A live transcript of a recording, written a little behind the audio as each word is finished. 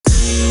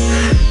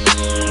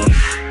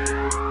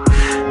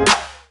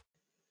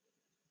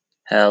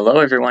Hello,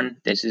 everyone.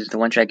 This is the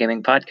One Shot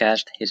Gaming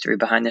Podcast, History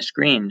Behind the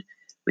Screen.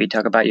 We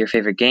talk about your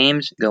favorite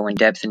games, go in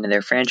depth into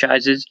their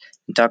franchises,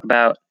 and talk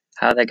about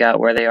how they got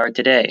where they are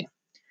today.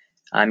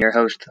 I'm your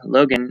host,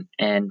 Logan,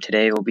 and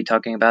today we'll be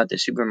talking about the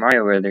Super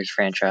Mario Bros.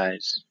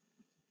 Franchise.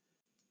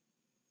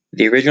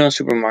 The original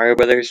Super Mario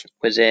Bros.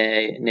 Was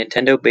a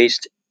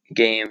Nintendo-based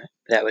game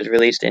that was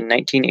released in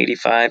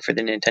 1985 for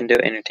the Nintendo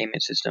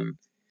Entertainment System.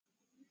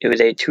 It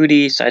was a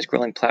 2D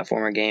side-scrolling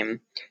platformer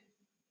game,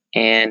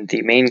 and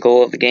the main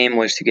goal of the game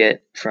was to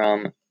get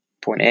from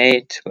point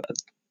A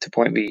to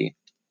point B.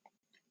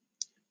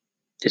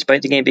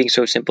 Despite the game being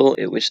so simple,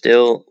 it was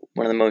still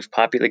one of the most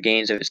popular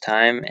games of its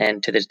time,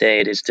 and to this day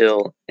it is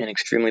still an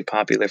extremely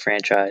popular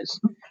franchise.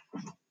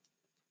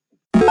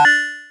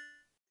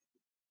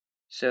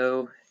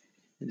 So,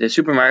 the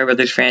Super Mario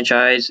Bros.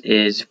 Franchise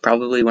is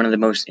probably one of the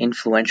most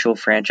influential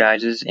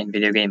franchises in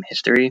video game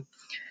history.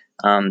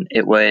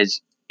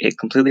 It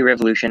completely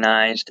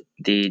revolutionized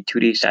the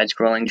 2D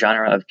side-scrolling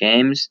genre of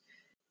games,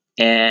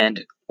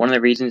 and one of the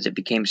reasons it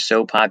became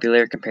so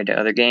popular compared to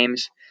other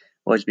games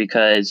was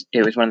because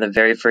it was one of the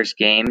very first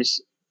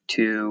games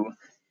to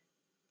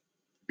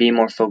be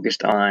more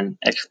focused on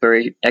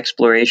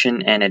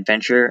exploration and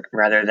adventure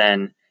rather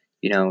than,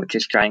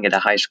 just trying to get a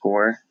high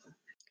score.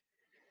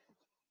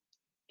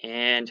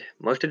 And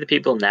most of the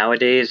people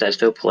nowadays that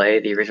still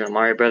play the original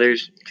Mario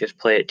Brothers just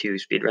play it to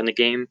speedrun the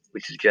game,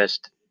 which is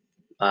just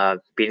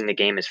beating the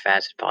game as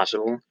fast as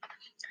possible.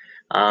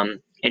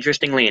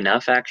 Interestingly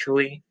enough,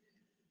 actually,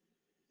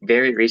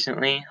 very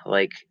recently,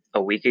 like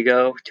a week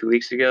ago, 2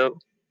 weeks ago,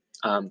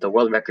 the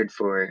world record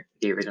for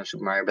the original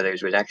Super Mario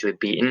Brothers was actually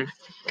beaten.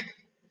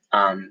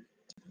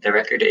 The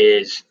record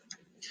is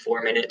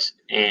 4 minutes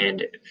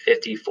and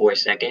 54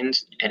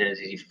 seconds, and it is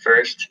the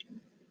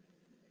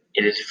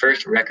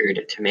first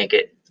record to make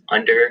it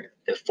under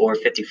the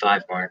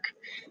 4:55 mark,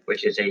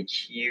 which is a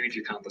huge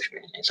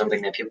accomplishment and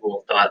something that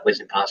people thought was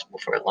impossible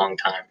for a long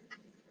time.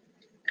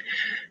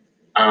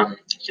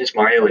 Since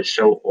Mario is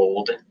so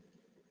old,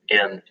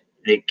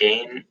 the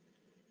game,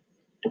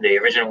 the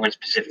original one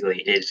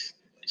specifically, is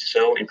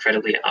so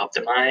incredibly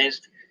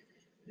optimized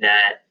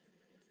that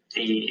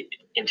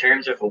in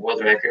terms of a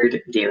world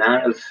record, the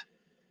amount of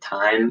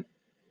time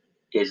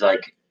is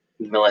like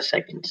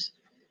milliseconds.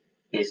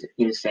 Is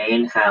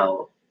insane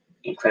how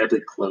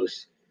incredibly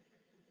close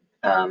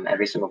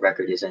every single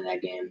record is in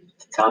that game.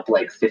 The top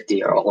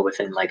 50 are all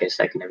within a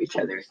second of each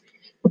other.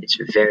 It's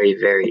very,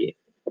 very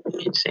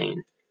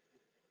insane.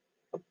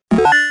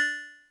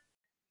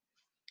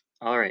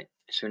 Alright,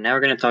 so now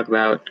we're going to talk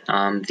about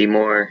the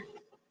more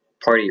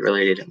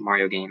party-related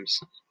Mario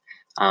games.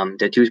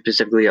 The two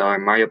specifically are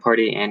Mario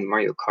Party and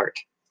Mario Kart.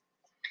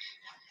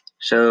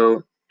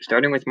 So,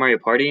 starting with Mario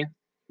Party,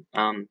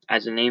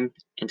 as the name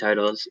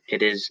entitles,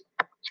 it is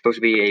supposed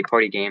to be a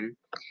party game,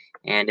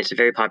 and it's a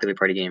very popular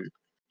party game.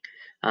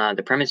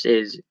 The premise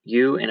is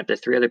you and up to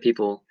 3 other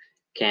people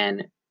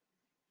can,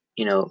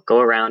 go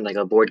around like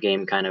a board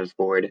game kind of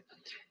board,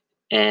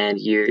 and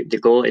the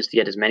goal is to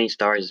get as many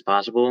stars as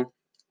possible,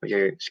 which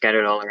are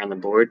scattered all around the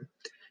board,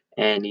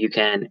 and you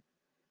can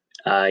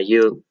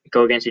you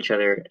go against each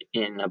other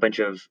in a bunch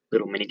of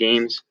little mini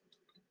games.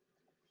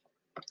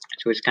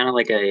 So it's kind of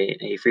like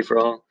a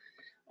free-for-all,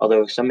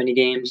 although some mini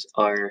games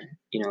are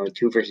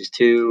 2 versus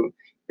 2,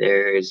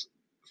 there's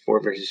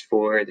 4 versus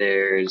 4,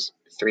 there's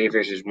 3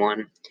 versus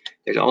 1.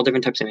 There's all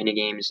different types of mini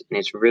games, and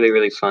it's really,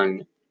 really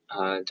fun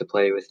to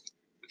play with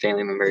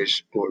family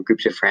members or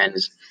groups of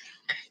friends.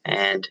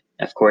 And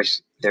of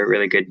course, they're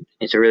really good.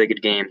 It's a really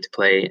good game to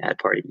play at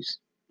parties.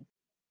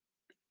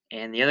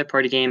 And the other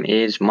party game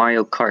is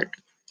Mario Kart.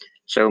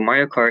 So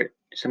Mario Kart,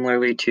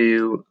 similarly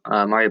to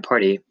Mario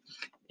Party,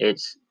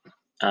 it's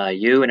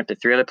you and up to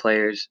 3 other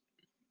players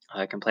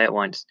can play at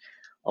once.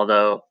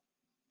 Although,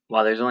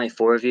 while there's only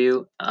 4 of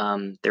you,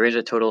 there is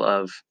a total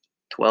of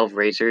 12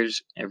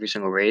 racers every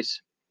single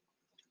race.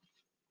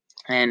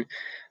 And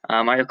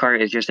Mario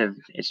Kart is just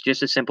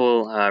a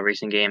simple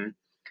racing game.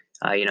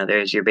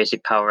 There's your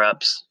basic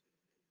power-ups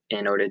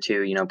in order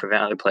to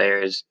prevent other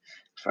players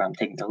from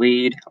taking the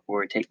lead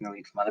or taking the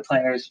lead from other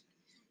players.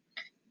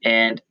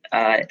 And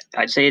I'd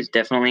say it's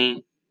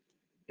definitely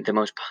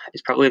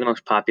it's probably the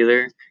most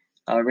popular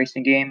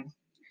racing game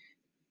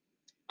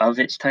of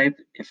its type.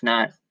 If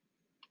not,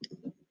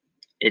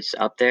 it's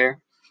up there.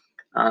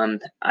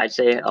 I'd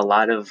say a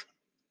lot of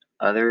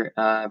other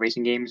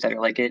racing games that are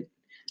like it,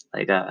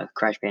 like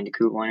Crash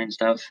Bandicoot 1 and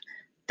stuff,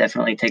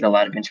 definitely take a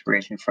lot of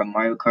inspiration from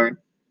Mario Kart.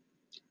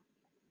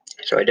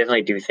 So I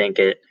definitely do think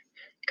it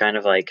kind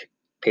of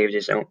paved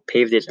its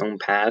own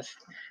path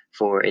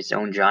for its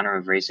own genre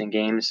of racing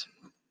games,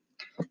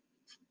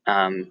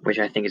 which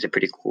I think is a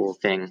pretty cool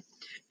thing.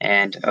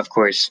 And of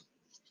course,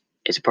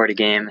 it's a party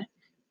game.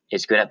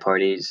 It's good at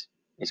parties.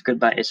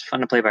 It's fun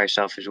to play by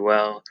yourself as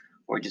well,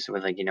 or just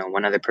with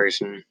one other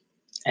person.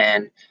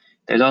 And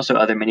there's also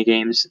other mini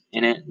games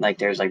in it.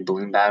 There's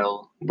Balloon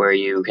Battle, where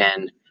you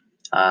can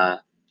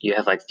you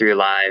have 3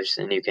 lives,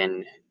 and you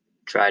can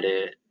try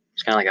to.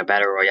 It's kind of like a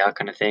battle royale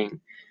kind of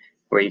thing,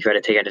 where you try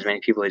to take out as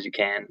many people as you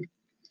can.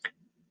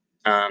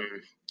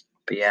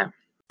 But yeah,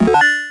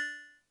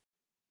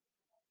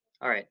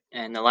 Alright,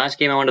 and the last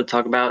game I wanted to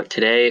talk about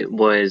today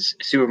was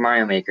Super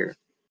Mario Maker.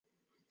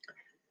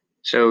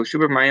 So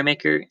Super Mario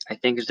Maker, I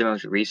think, is the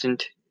most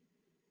recent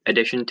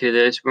addition to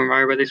the Super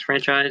Mario Brothers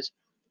franchise,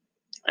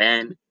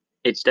 and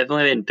it's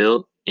definitely been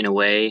built in a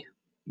way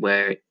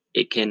where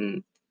it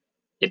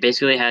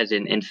basically has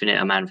an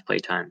infinite amount of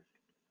playtime.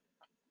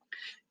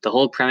 The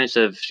whole premise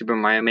of Super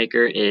Mario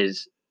Maker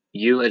is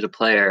you as a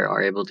player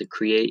are able to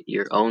create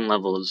your own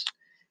levels,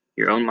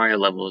 your own Mario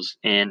levels,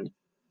 in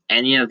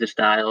any of the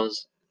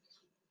styles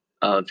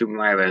of Super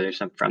Mario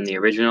Brothers, from the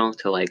original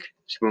to like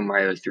Super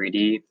Mario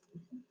 3D,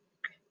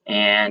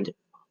 and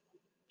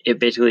it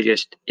basically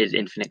just is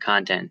infinite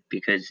content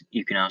because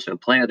you can also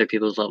play other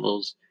people's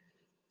levels,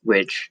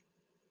 which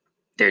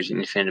there's an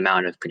infinite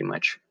amount of pretty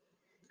much.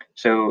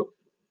 So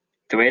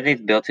the way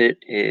they've built it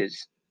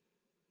is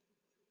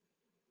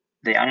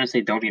they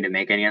honestly don't need to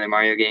make any other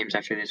Mario games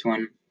after this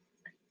one,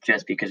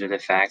 just because of the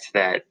fact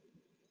that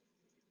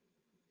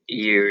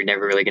you're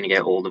never really going to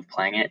get old of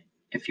playing it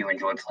if you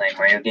enjoy playing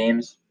Mario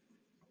games,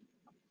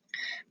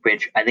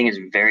 which I think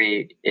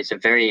it's a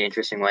very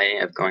interesting way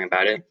of going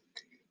about it.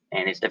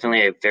 And it's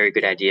definitely a very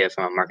good idea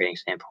from a marketing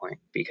standpoint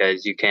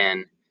because you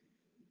can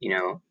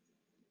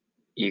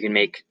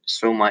make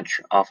so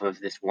much off of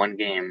this one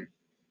game,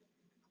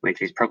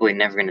 which is probably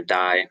never going to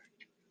die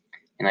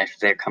unless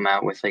they come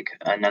out with like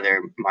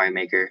another Mario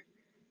Maker,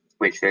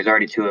 which there's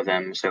already two of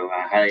them, so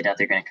I highly doubt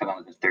they're going to come out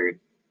with a third.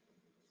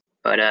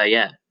 But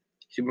yeah,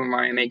 Super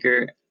Mario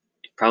Maker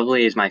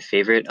probably is my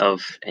favorite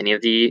of any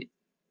of the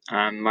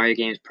Mario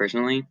games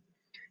personally,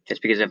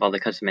 just because of all the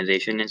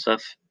customization and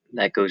stuff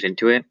that goes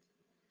into it.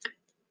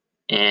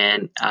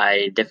 And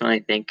I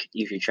definitely think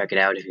you should check it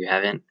out if you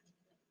haven't.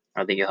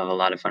 I think you'll have a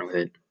lot of fun with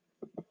it.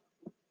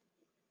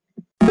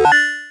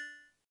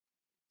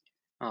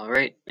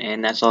 Alright,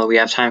 and that's all we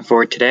have time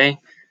for today.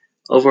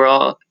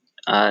 Overall,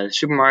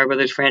 Super Mario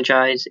Brothers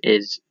franchise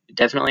is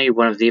definitely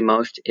one of the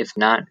most, if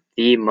not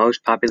the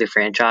most popular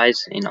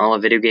franchise in all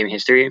of video game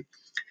history.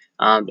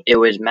 It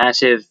was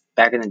massive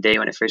back in the day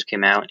when it first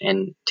came out,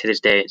 and to this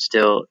day it's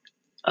still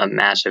a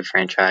massive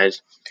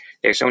franchise.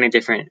 There's so many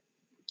different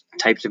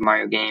types of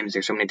Mario games,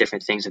 there's so many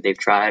different things that they've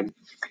tried,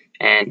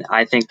 and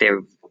I think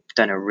they've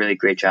done a really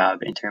great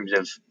job in terms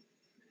of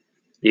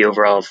the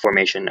overall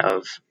formation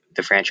of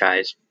the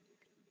franchise.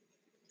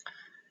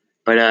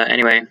 But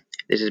anyway,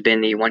 this has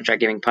been the One Shot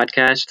Gaming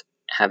Podcast.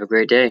 Have a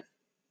great day.